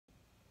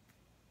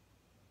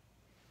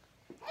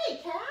Hey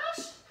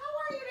Cash, how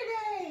are you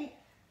today?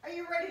 Are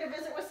you ready to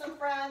visit with some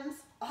friends?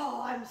 Oh,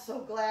 I'm so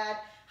glad.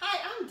 Hi,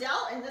 I'm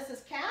Dell and this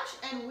is Cash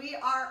and we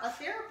are a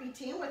therapy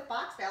team with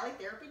Fox Valley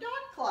Therapy Dog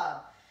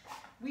Club.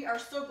 We are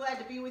so glad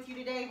to be with you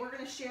today. We're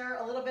going to share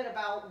a little bit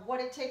about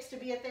what it takes to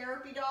be a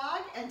therapy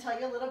dog and tell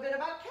you a little bit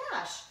about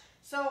Cash.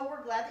 So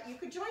we're glad that you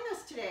could join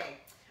us today.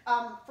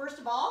 First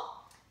of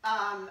all,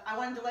 I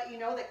wanted to let you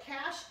know that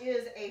Cash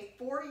is a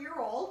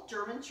 4-year-old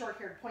German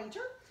short-haired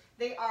pointer.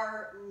 They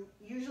are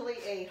usually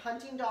a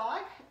hunting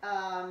dog,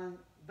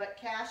 but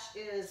Cash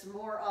is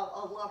more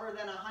of a lover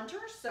than a hunter,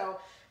 so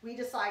we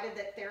decided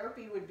that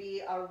therapy would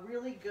be a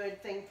really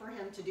good thing for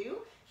him to do.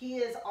 He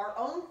is our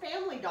own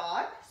family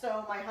dog,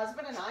 so my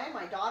husband and I and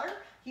my daughter,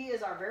 he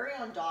is our very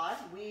own dog.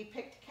 We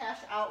picked Cash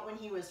out when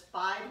he was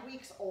 5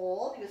 weeks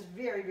old. He was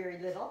very, very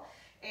little,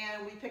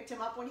 and we picked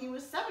him up when he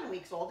was 7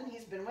 weeks old, and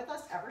he's been with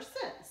us ever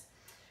since.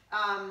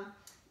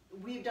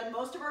 We've done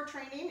most of our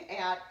training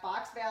at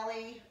Fox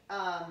Valley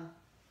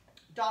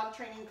Dog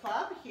Training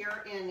Club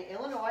here in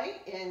Illinois,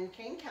 in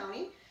Kane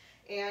County.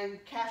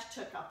 And Cash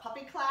took a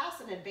puppy class,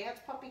 an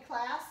advanced puppy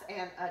class,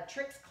 and a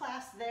tricks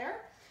class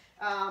there.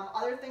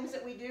 Other things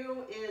that we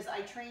do is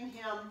I train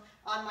him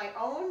on my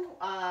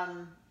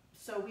own.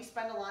 So we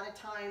spend a lot of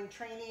time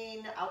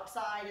training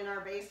outside in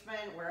our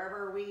basement,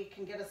 wherever we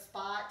can get a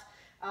spot.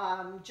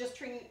 Just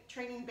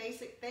training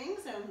basic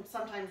things, and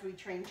sometimes we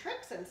train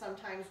tricks and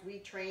sometimes we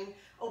train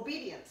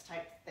obedience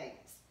type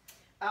things.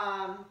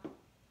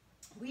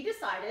 We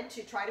decided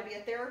to try to be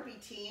a therapy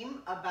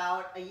team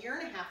about 1.5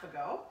 years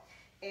ago,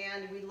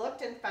 and we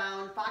looked and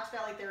found Fox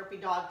Valley Therapy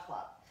Dog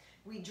Club.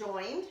 We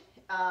joined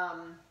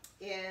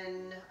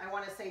in, I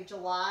want to say,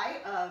 July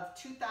of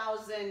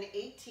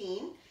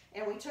 2018,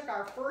 and we took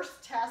our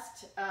first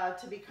test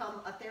to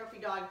become a therapy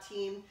dog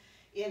team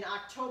in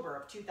October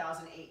of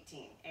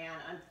 2018, and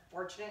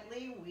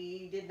unfortunately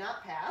we did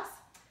not pass,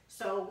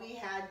 so we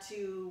had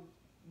to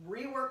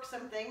rework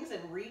some things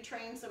and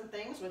retrain some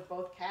things with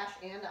both Cash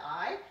and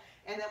I,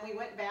 and then we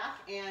went back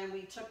and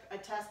we took a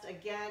test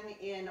again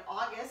in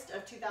August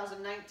of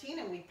 2019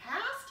 and we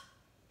passed.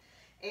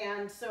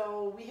 And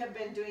so we have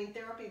been doing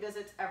therapy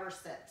visits ever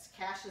since.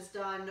 Cash has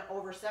done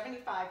over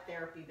 75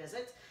 therapy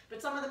visits,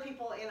 but some of the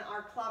people in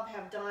our club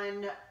have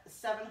done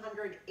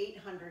 700,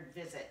 800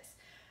 visits.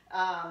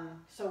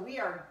 So we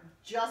are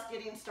just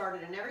getting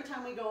started, and every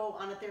time we go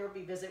on a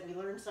therapy visit, we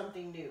learn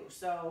something new.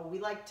 So we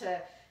like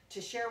to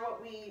share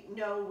what we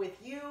know with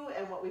you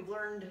and what we've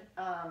learned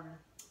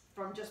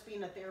from just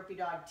being a therapy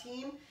dog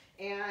team,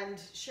 and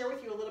share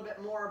with you a little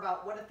bit more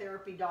about what a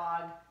therapy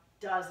dog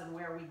does and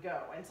where we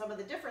go, and some of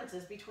the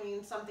differences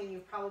between something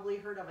you've probably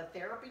heard of, a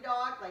therapy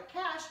dog like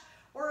Cash,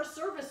 or a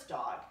service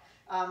dog.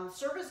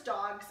 Service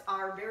dogs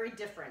are very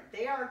different.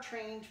 They are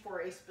trained for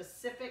a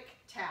specific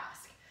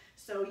task.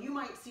 So you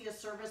might see a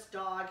service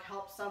dog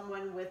help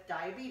someone with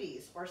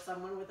diabetes, or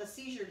someone with a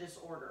seizure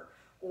disorder,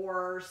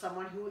 or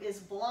someone who is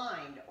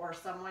blind, or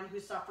someone who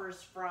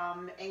suffers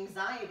from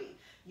anxiety.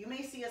 You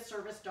may see a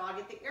service dog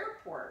at the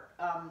airport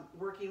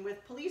working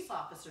with police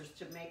officers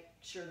to make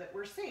sure that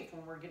we're safe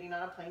when we're getting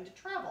on a plane to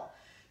travel.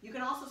 You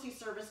can also see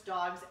service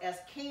dogs as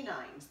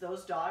canines,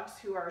 those dogs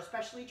who are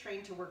especially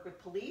trained to work with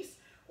police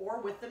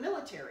or with the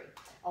military.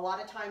 A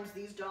lot of times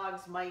these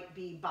dogs might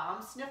be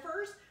bomb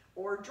sniffers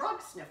or drug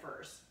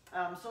sniffers.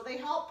 So they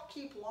help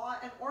keep law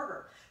and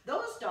order.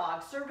 Those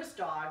dogs, service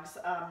dogs,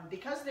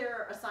 because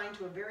they're assigned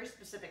to a very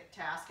specific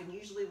task, and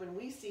usually when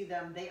we see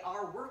them, they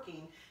are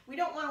working, we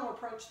don't want to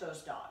approach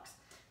those dogs.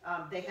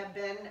 They have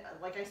been,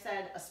 like I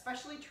said,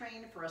 especially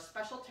trained for a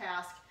special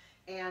task,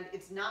 and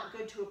it's not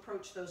good to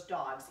approach those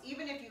dogs.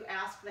 Even if you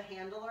ask the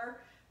handler,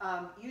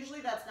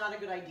 usually that's not a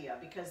good idea,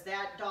 because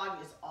that dog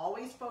is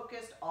always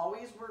focused,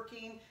 always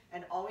working,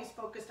 and always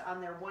focused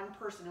on their one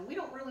person, and we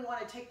don't really want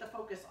to take the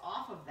focus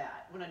off of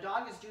that. When a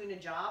dog is doing a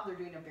job, they're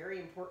doing a very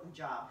important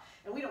job,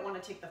 and we don't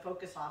want to take the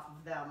focus off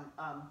of them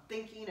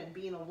thinking and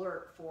being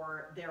alert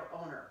for their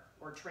owner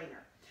or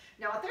trainer.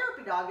 Now, a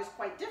therapy dog is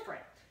quite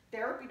different.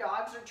 Therapy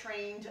dogs are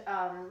trained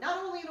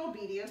not only in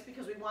obedience,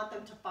 because we want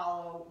them to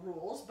follow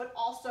rules, but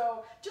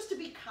also just to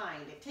be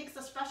kind. It takes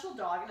a special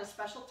dog and a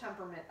special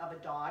temperament of a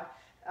dog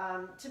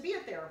to be a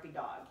therapy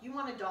dog. You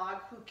want a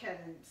dog who can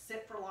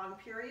sit for long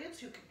periods,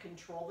 who can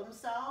control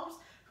themselves,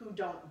 who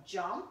don't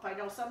jump. I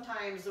know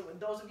sometimes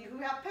those of you who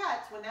have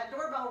pets, when that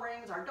doorbell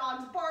rings, our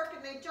dogs bark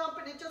and they jump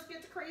and it just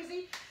gets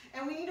crazy.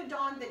 And we need a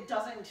dog that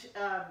doesn't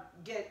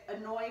get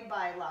annoyed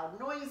by loud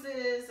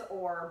noises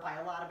or by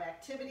a lot of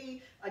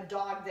activity, a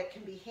dog that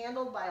can be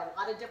handled by a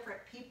lot of different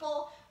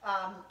people.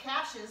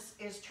 Cash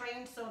is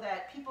trained so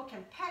that people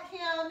can pet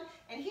him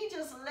and he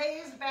just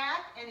lays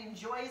back and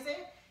enjoys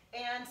it.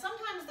 And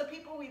sometimes the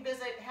people we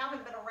visit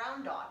haven't been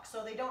around dogs,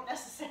 so they don't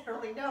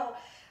necessarily know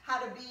how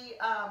to be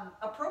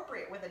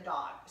appropriate with a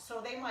dog.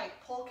 So they might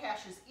pull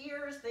Cash's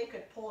ears, they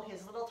could pull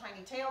his little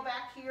tiny tail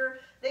back here,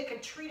 they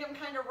could treat him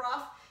kind of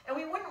rough, and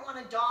we wouldn't want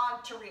a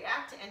dog to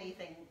react to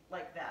anything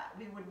like that.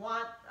 We would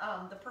want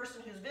the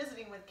person who's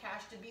visiting with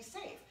Cash to be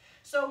safe.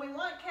 So we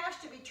want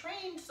Cash to be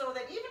trained so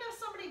that even if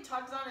somebody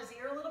tugs on his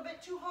ear a little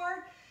bit too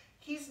hard,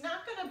 he's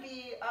not going to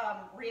be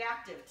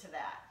reactive to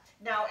that.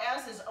 Now,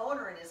 as his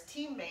owner and his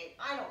teammate,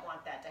 I don't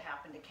want that to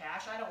happen to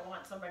Cash. I don't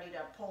want somebody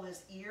to pull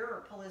his ear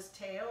or pull his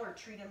tail or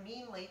treat him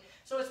meanly.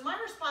 So it's my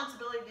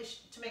responsibility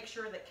to make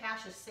sure that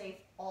Cash is safe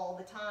all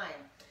the time.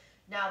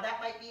 Now, that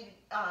might be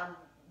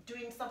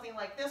doing something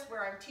like this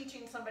where I'm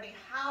teaching somebody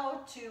how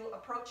to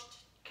approach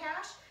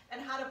Cash and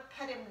how to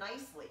pet him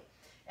nicely.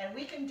 And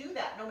we can do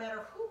that no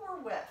matter who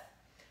we're with.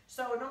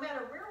 So no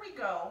matter where we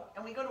go,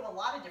 and we go to a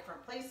lot of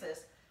different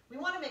places, we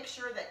want to make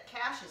sure that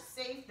Cash is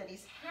safe, that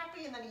he's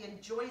happy, and that he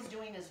enjoys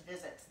doing his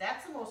visits.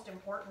 That's the most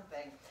important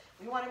thing.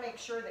 We want to make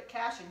sure that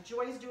Cash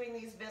enjoys doing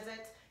these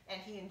visits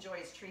and he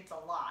enjoys treats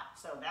a lot.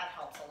 So that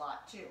helps a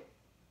lot too.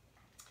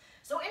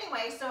 So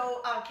anyway,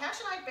 Cash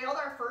and I failed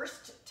our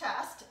first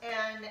test,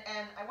 and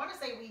I want to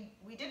say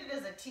we did it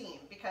as a team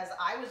because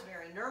I was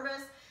very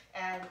nervous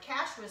and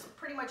Cash was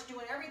pretty much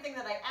doing everything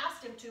that I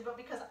asked him to, but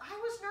because I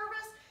was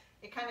nervous,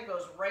 it kind of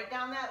goes right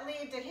down that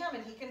lead to him,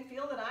 and he can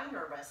feel that I'm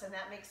nervous, and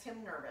that makes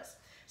him nervous.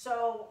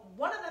 So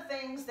one of the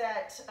things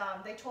that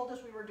they told us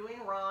we were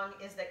doing wrong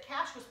is that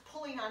Cash was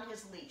pulling on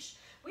his leash.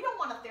 We don't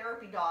want a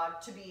therapy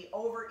dog to be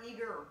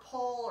overeager or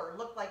pull or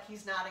look like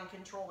he's not in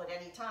control at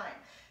any time.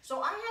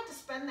 So I had to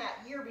spend that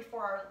year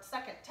before our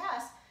second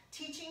test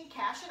teaching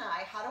Cash and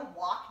I how to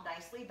walk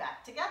nicely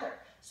back together.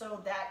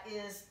 So that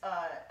is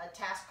a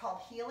task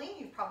called heeling.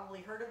 You've probably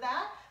heard of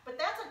that. But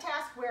that's a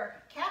task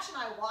where Cash and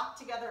I walk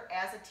together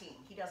as a team.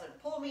 He doesn't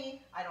pull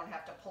me, I don't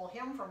have to pull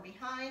him from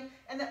behind,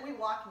 and that we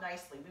walk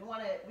nicely. We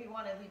want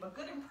to leave a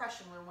good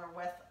impression when we're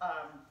with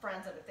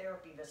friends at a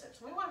therapy visit.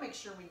 So we want to make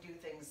sure we do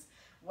things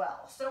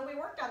well. So we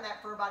worked on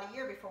that for about a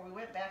year before we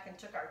went back and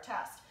took our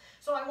test.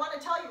 So I want to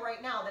tell you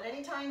right now that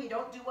anytime you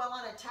don't do well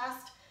on a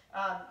test,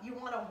 you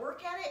want to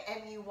work at it,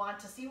 and you want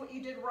to see what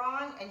you did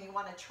wrong, and you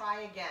want to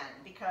try again,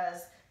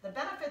 because the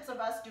benefits of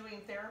us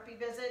doing therapy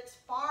visits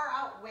far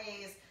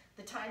outweighs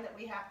the time that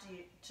we have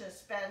to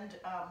spend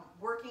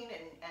working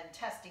and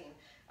testing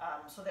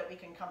so that we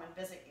can come and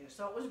visit you.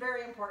 So it was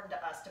very important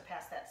to us to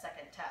pass that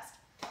second test.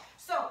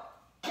 So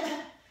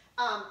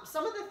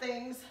some of the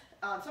things,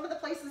 some of the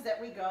places that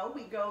we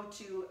go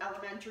to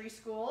elementary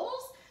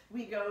schools,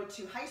 we go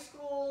to high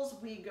schools,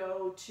 we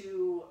go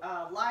to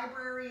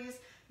libraries,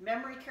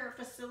 memory care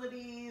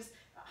facilities,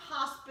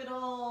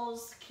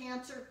 hospitals,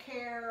 cancer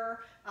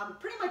care,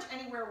 pretty much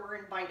anywhere we're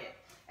invited.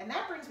 And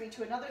that brings me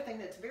to another thing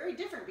that's very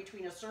different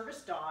between a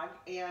service dog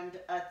and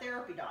a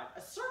therapy dog.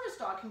 A service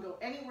dog can go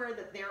anywhere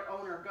that their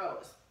owner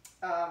goes,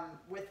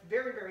 with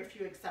very, very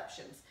few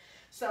exceptions.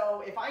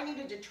 So if I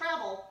needed to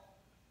travel,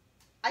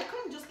 I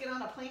couldn't just get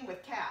on a plane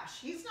with Cash.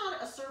 He's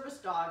not a service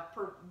dog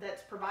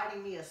that's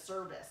providing me a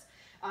service.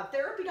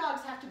 Therapy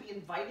dogs have to be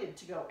invited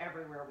to go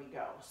everywhere we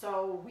go.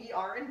 So we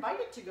are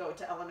invited to go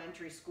to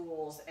elementary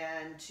schools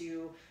and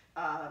to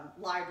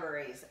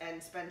libraries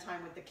and spend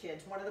time with the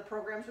kids. One of the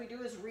programs we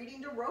do is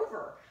Reading to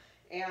Rover,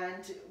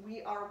 and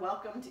we are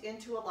welcomed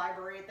into a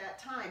library at that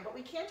time. But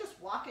we can't just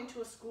walk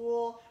into a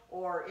school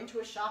or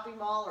into a shopping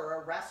mall or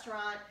a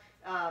restaurant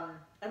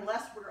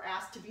unless we're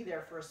asked to be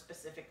there for a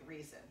specific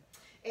reason.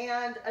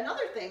 And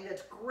another thing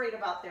that's great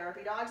about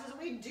therapy dogs is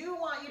we do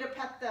want you to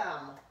pet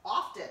them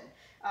often.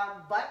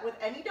 But with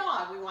any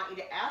dog, we want you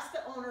to ask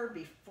the owner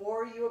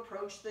before you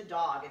approach the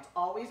dog. It's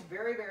always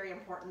very, very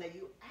important that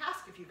you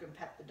ask if you can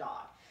pet the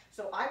dog.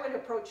 So I would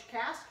approach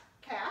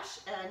Cash,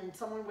 and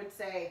someone would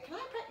say, "Can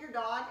I pet your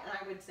dog?" And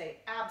I would say,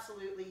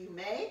 "Absolutely, you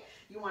may."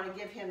 You want to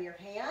give him your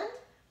hand,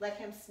 let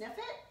him sniff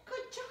it.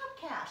 Good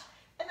job, Cash.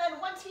 And then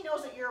once he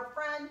knows that you're a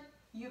friend,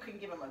 you can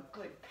give him a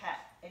good pet.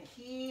 And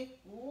he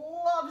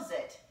loves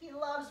it. He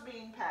loves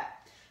being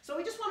pet. So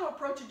we just want to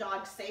approach a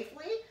dog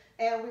safely,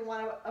 and we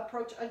want to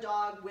approach a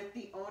dog with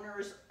the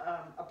owner's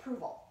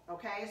approval,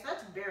 okay? So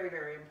that's very,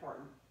 very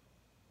important.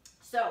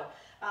 So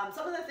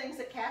some of the things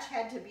that Cash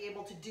had to be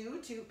able to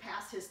do to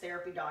pass his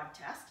therapy dog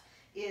test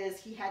is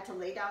he had to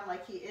lay down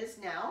like he is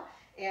now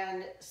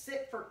and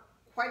sit for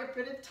quite a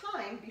bit of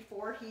time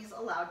before he's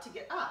allowed to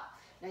get up.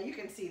 Now you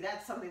can see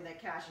that's something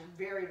that Cash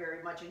very,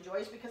 very much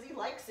enjoys because he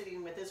likes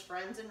sitting with his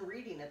friends and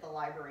reading at the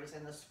libraries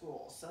and the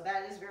schools. So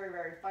that is very,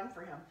 very fun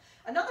for him.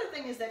 Another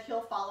thing is that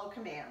he'll follow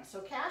commands.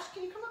 So Cash,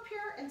 can you come up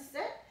here and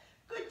sit?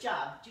 Good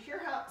job. Do you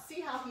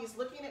see how he's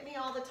looking at me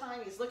all the time?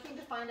 He's looking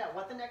to find out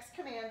what the next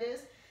command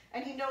is,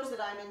 and he knows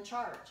that I'm in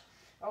charge.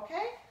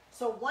 Okay?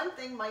 So one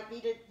thing might be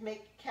to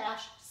make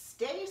Cash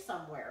stay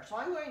somewhere. So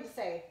I'm going to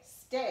say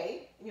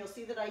stay, and you'll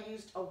see that I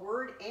used a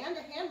word and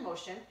a hand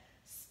motion.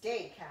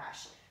 Stay,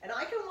 Cash. And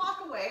I can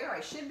walk away, or I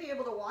should be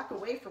able to walk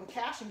away from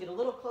Cash and get a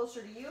little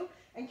closer to you,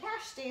 and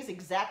Cash stays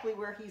exactly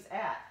where he's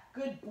at.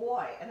 Good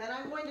boy. And then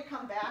I'm going to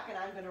come back and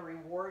I'm going to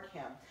reward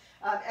him.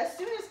 As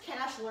soon as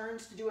Cash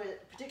learns to do a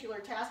particular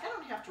task, I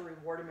don't have to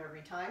reward him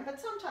every time,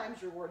 but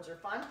sometimes rewards are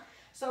fun.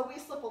 So we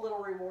slip a little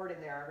reward in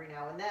there every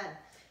now and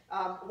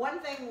then. One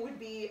thing would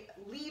be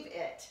leave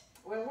it.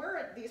 when we're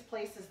at these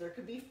places, there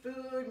could be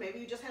food, maybe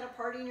you just had a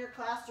party in your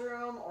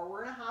classroom, or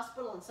we're in a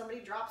hospital and somebody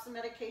drops a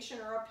medication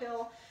or a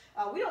pill.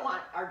 We don't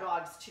want our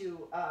dogs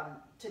to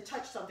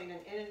touch something and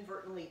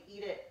inadvertently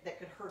eat it that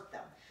could hurt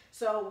them.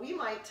 So we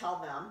might tell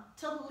them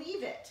to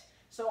leave it.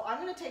 So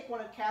I'm going to take one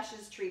of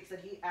Cash's treats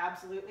that he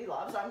absolutely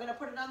loves. I'm going to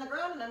put it on the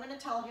ground and I'm going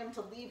to tell him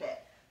to leave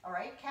it. All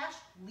right, Cash,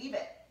 leave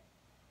it.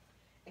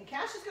 And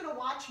Cash is going to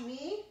watch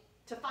me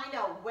to find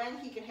out when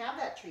he can have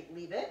that treat.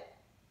 Leave it.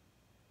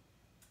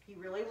 He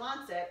really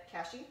wants it.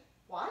 Cashy,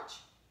 watch.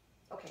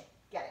 Okay,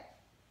 get it.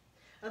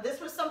 Now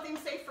this was something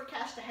safe for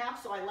Cash to have,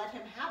 so I let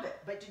him have it.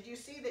 But did you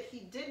see that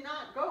he did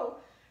not go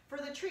for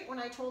the treat when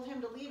I told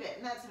him to leave it?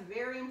 And that's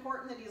very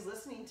important that he's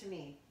listening to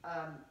me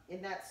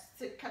in that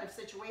kind of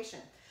situation.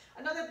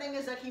 Another thing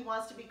is that he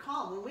wants to be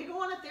calm. When we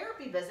go on a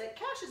therapy visit,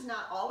 Cash is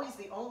not always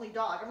the only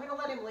dog. I'm going to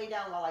let him lay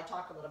down while I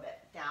talk a little bit.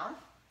 Down.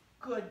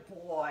 Good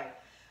boy.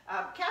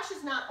 Cash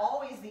is not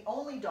always the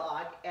only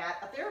dog at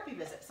a therapy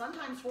visit.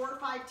 Sometimes 4 or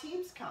 5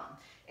 teams come.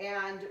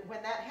 And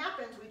when that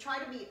happens, we try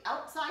to be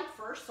outside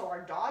first so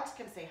our dogs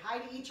can say hi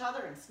to each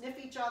other and sniff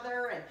each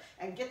other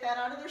and get that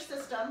out of their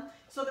system,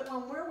 so that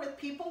when we're with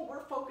people,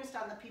 we're focused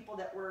on the people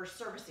that we're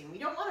servicing. We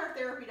don't want our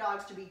therapy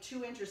dogs to be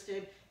too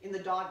interested in the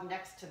dog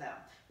next to them.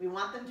 We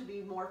want them to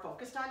be more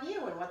focused on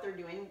you and what they're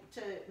doing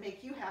to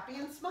make you happy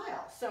and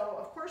smile. So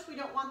of course we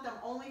don't want them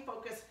only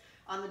focused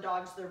on the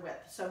dogs they're with.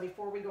 So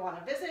before we go on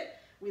a visit,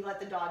 we let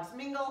the dogs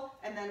mingle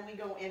and then we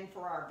go in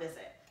for our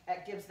visit.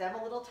 That gives them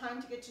a little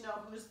time to get to know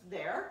who's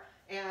there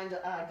and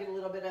get a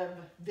little bit of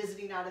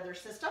visiting out of their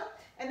system.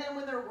 And then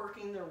when they're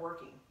working, they're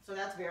working. So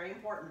that's very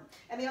important.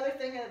 And the other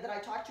thing that I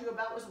talked to you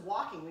about was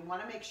walking. We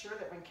want to make sure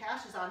that when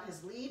Cash is on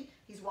his lead,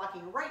 he's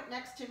walking right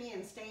next to me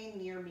and staying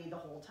near me the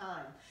whole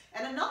time.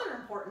 And another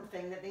important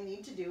thing that they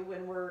need to do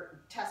when we're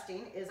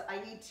testing is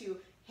I need to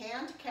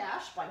hand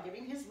Cash by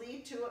giving his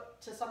lead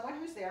to someone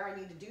who's there. I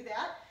need to do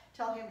that,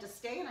 tell him to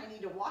stay, and I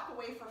need to walk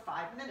away for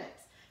 5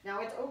 minutes. Now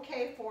it's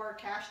okay for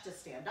Cash to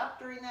stand up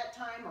during that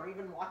time or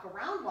even walk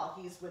around while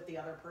he's with the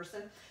other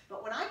person,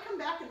 but when I come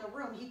back in the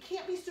room, he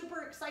can't be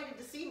super excited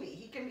to see me.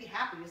 He can be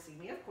happy to see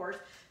me, of course,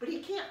 but he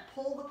can't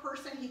pull the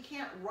person, he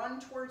can't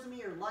run towards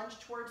me or lunge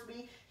towards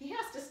me. He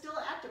has to still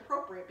act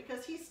appropriate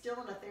because he's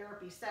still in a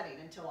therapy setting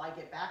until I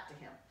get back to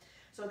him.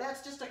 So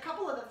that's just a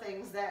couple of the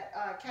things that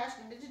Cash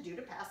needed to do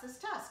to pass this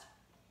test.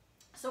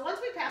 So once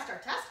we passed our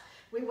test,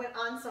 we went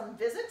on some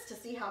visits to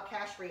see how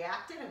Cash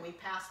reacted, and we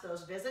passed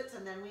those visits,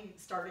 and then we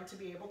started to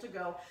be able to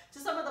go to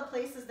some of the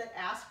places that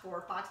asked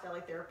for Fox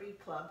Valley Therapy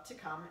Club to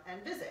come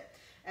and visit.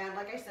 And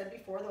like I said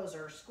before, those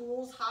are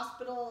schools,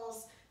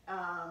 hospitals,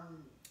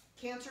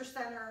 cancer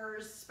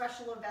centers,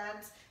 special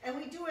events, and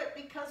we do it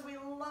because we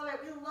love it.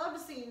 We love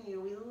seeing you.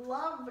 We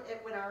love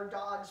it when our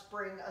dogs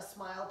bring a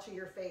smile to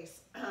your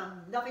face.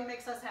 Nothing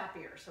makes us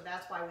happier, so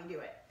that's why we do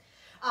it.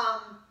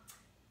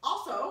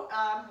 Also,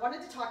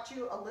 wanted to talk to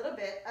you a little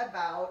bit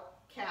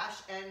about Cash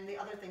and the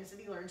other things that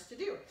he learns to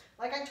do.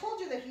 Like I told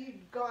you that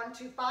he'd gone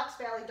to Fox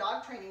Valley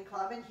Dog Training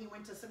Club and he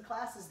went to some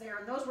classes there,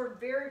 and those were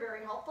very,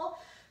 very helpful.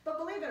 But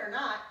believe it or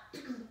not,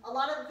 a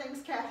lot of the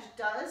things Cash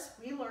does,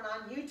 we learn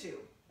on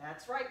YouTube.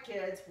 That's right,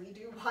 kids. We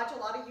do watch a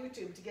lot of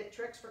YouTube to get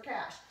tricks for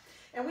Cash.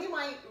 And we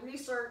might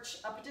research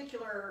a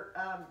particular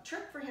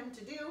trick for him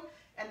to do,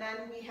 and then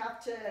we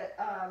have to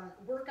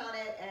work on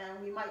it,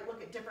 and we might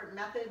look at different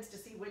methods to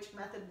see which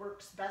method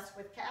works best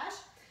with Cash.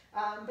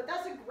 But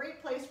that's a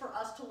great place for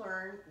us to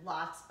learn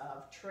lots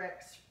of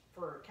tricks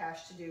for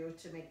Cash to do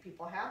to make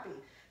people happy.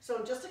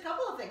 So just a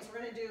couple of things we're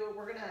going to do.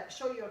 We're going to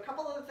show you a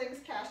couple of the things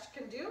Cash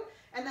can do,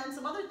 and then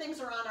some other things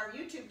are on our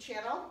YouTube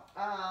channel.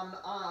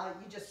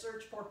 You just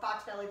search for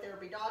Fox Valley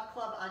Therapy Dog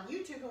Club on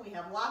YouTube, and we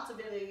have lots of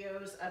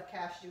videos of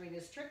Cash doing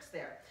his tricks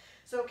there.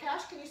 So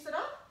Cash, can you sit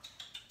up?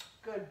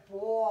 Good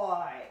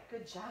boy.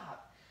 Good job.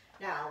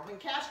 Now, when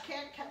Cash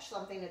can't catch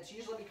something, it's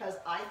usually because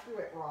I threw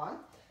it wrong.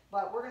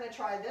 But we're going to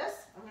try this.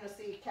 I'm going to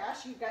see,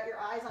 Cash, you've got your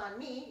eyes on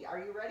me. Are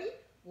you ready?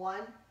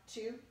 1,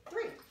 2,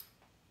 3.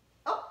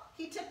 Oh,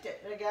 he tipped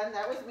it. And again,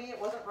 that was me. It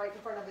wasn't right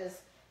in front of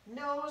his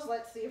nose.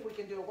 Let's see if we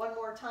can do it one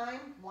more time.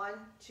 1,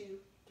 2,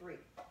 3.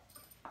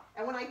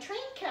 And when I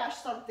train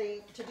Cash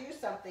to do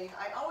something,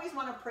 I always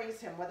want to praise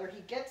him, whether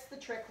he gets the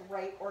trick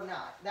right or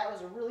not. That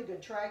was a really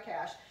good try,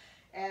 Cash.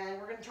 And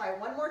we're going to try it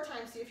one more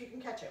time, see if you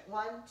can catch it.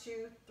 1,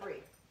 2, 3.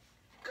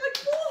 Good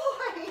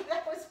boy!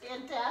 That was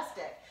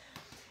fantastic.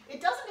 It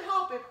doesn't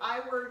help if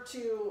I were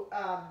to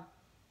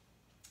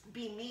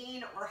be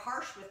mean or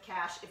harsh with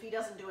Cash if he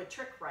doesn't do a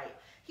trick right.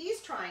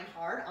 He's trying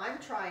hard, I'm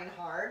trying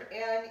hard,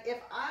 and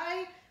if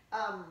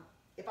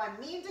I'm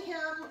mean to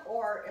him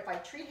or if I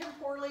treat him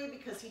poorly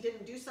because he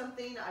didn't do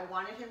something I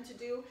wanted him to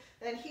do,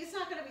 then he's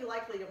not going to be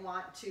likely to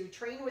want to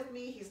train with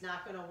me. He's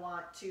not going to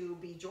want to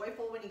be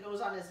joyful when he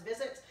goes on his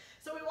visits.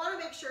 So we want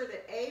to make sure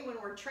that A, when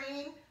we're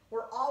training,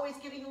 we're always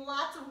giving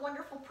lots of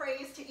wonderful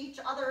praise to each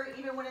other,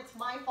 even when it's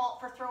my fault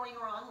for throwing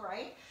wrong,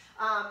 right?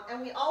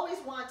 And we always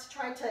want to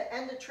try to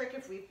end a trick.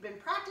 If we've been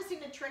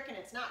practicing a trick and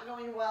it's not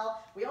going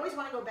well, we always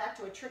want to go back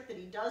to a trick that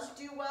he does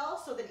do well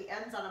so that he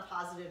ends on a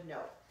positive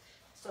note.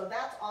 So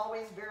that's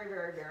always very,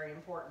 very, very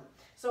important.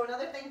 So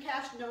another thing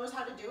Cash knows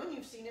how to do, and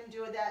you've seen him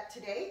do that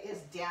today,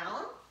 is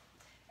down.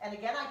 And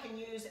again, I can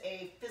use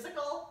a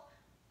physical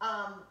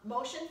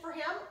motion for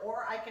him,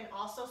 or I can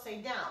also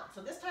say down.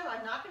 So this time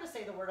I'm not going to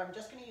say the word, I'm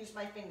just going to use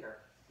my finger.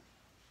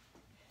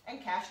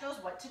 And Cash knows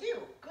what to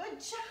do. Good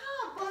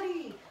job,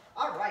 buddy.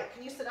 All right,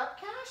 can you sit up,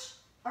 Cash?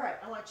 All right,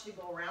 I want you to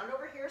go around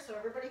over here so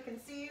everybody can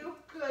see you.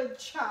 Good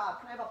job.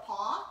 Can I have a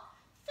paw?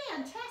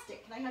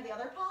 Fantastic. Can I have the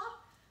other paw?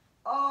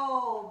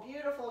 Oh,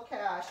 beautiful,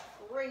 Cash.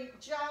 Great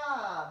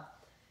job.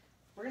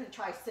 We're going to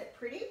try sit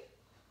pretty.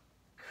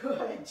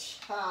 Good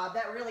job.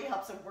 That really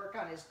helps him work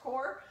on his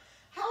core.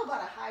 How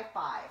about a high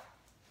five?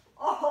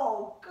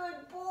 Oh,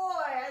 good boy.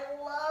 I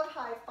love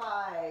high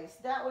fives.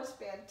 That was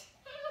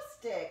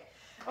fantastic.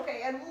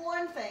 Okay, and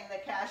one thing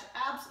that Cash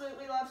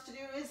absolutely loves to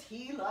do is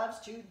he loves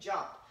to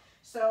jump.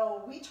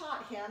 So we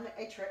taught him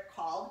a trick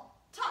called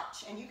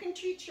touch, and you can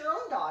teach your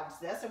own dogs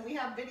this, and we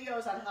have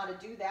videos on how to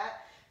do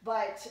that.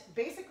 But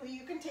basically,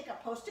 you can take a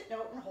Post-it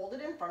note and hold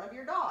it in front of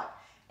your dog.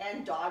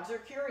 And dogs are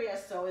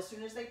curious, so as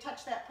soon as they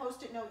touch that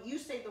Post-it note, you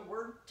say the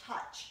word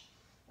touch.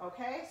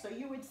 Okay, so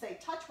you would say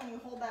touch when you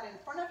hold that in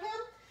front of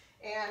him.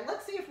 And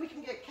let's see if we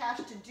can get Cash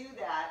to do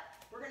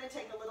that. We're going to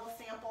take a little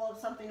sample of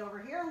something over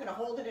here. I'm going to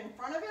hold it in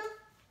front of him.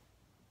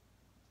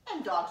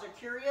 And dogs are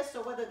curious,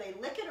 so whether they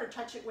lick it or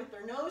touch it with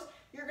their nose,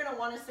 you're going to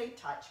want to say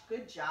touch.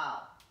 Good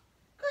job.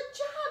 Good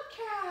job,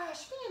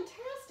 Cash.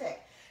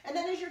 Fantastic. And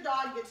then as your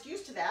dog gets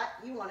used to that,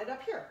 you want it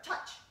up here.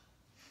 Touch.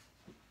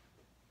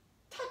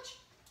 Touch.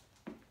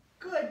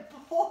 Good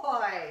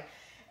boy.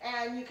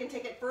 And you can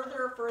take it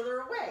further or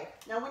further away.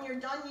 Now when you're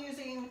done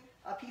using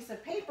a piece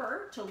of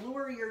paper to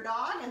lure your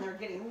dog and they're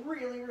getting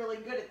really, really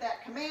good at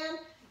that command,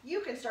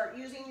 you can start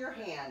using your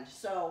hand.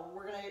 So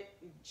we're going to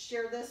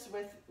share this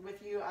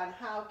with you on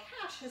how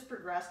Cash has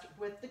progressed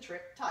with the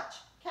trick touch.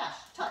 Cash,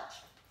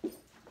 touch.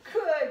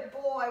 Good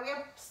boy. We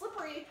have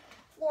slippery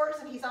floors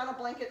and he's on a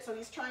blanket, so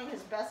he's trying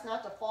his best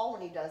not to fall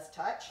when he does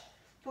touch.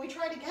 Can we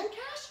try it again,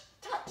 Cash?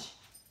 Touch.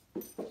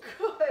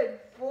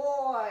 Good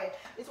boy.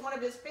 It's one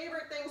of his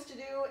favorite things to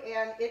do,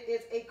 and it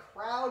is a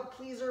crowd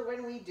pleaser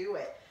when we do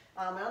it.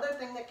 Another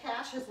thing that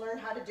Cash has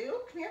learned how to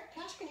do, come here,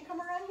 Cash, can you come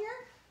around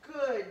here?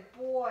 Good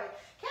boy.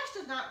 Cash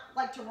does not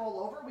like to roll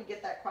over. We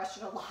get that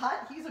question a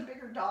lot. He's a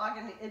bigger dog,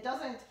 and it's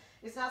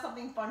not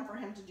something fun for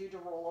him to do, to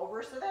roll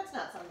over, so that's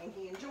not something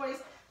he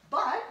enjoys.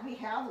 But we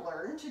have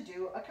learned to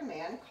do a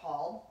command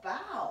called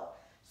bow.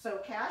 So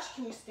Cash,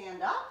 can you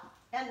stand up?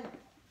 And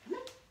come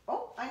in.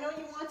 Oh, I know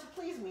you want to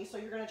please me, so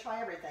you're going to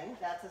try everything.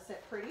 That's a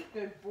sit pretty.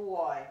 Good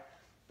boy.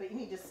 But you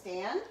need to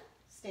stand,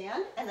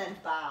 and then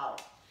bow.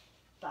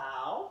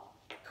 Bow.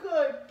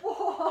 Good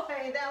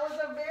boy. That was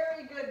a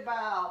very good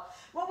bow.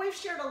 Well, we've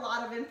shared a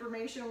lot of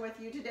information with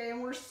you today,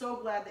 and we're so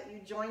glad that you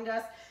joined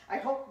us. I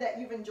hope that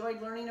you've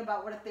enjoyed learning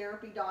about what a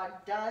therapy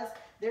dog does.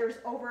 There's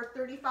over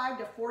 35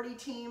 to 40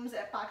 teams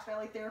at Fox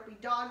Valley Therapy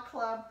Dog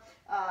Club.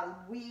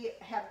 We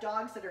have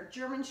dogs that are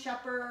German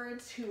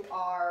Shepherds, who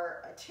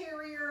are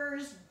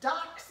terriers,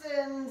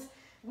 dachshunds.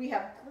 We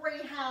have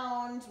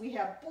greyhounds. We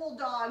have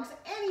bulldogs.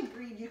 Any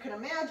breed you can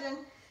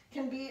imagine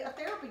can be a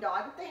therapy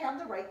dog if they have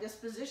the right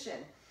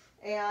disposition.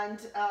 And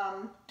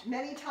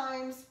many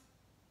times,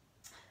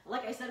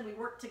 like I said, we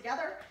work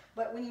together,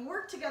 but when you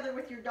work together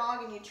with your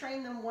dog and you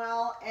train them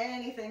well,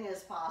 anything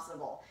is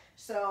possible.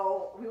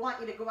 So we want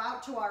you to go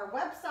out to our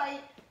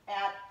website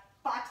at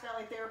Fox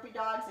Valley Therapy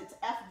Dogs. It's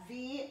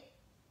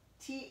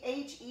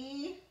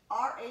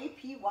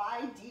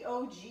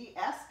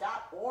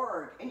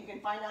FVTherapyDogs.org, and you can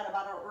find out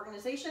about our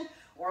organization,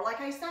 or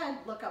like I said,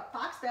 look up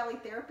Fox Valley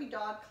Therapy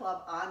Dog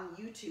Club on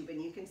YouTube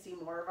and you can see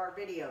more of our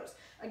videos.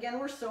 Again,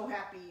 we're so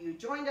happy you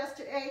joined us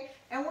today,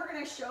 and we're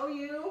going to show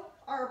you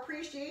our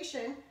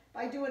appreciation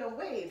by doing a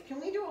wave.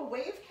 Can we do a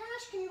wave,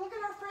 Cash? Can you look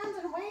at our friends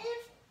and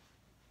wave?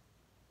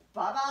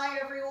 Bye-bye,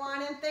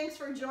 everyone, and thanks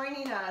for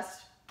joining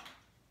us.